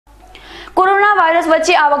Virus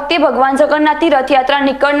વચ્ચે આ વખતે ભગવાન જગન્નાથની રથયાત્રા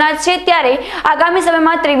નીકળનાર છે, ત્યારે આગામી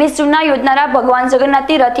સમયમાં 23 જૂનના યોજનારા ભગવાન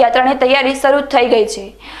જગન્નાથની રથયાત્રાની તૈયારી શરૂ થઈ ગઈ છે।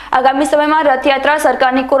 આગામી સમયમાં રથયાત્રા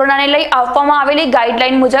સરકારની કોરોનાને લઈ આપવામાં આવેલી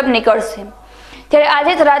ગાઈડલાઈન મુજબ નીકળશે। ત્યારે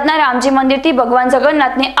આજે થરાદના રામજી મંદિરથી ભગવાન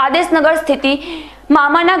જગન્નાથને આદેશનગર સ્થિત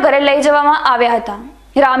મામાના ઘરે લઈ જવામાં આવ્યા હતા।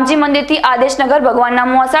 રામજી મંદિરથી આદેશનગર ભગવાનના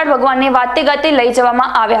મોસાળ ભગવાનને વાતે ગાતે લઈ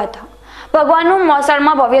જવામાં આવ્યા હતા। ભગવાનનું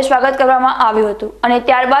મોસાળમાં ભવ્ય સ્વાગત કરવામાં આવ્યું હતું અને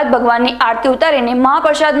ત્યારબાદ ભગવાનની આરતી ઉતારીને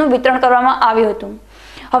મહાપ્રસાદનું વિતરણ કરવામાં આવ્યું હતું।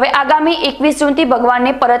 હવે આગામી 21 જૂનથી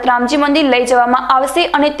ભગવાનને પરત રામજી મંદિર લઈ જવામાં આવશે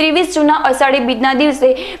અને 23 જૂનના અષાઢી બીજના દિવસે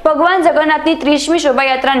ભગવાન જગન્નાથની 30મી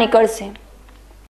શોભાયાત્રા નીકળશે।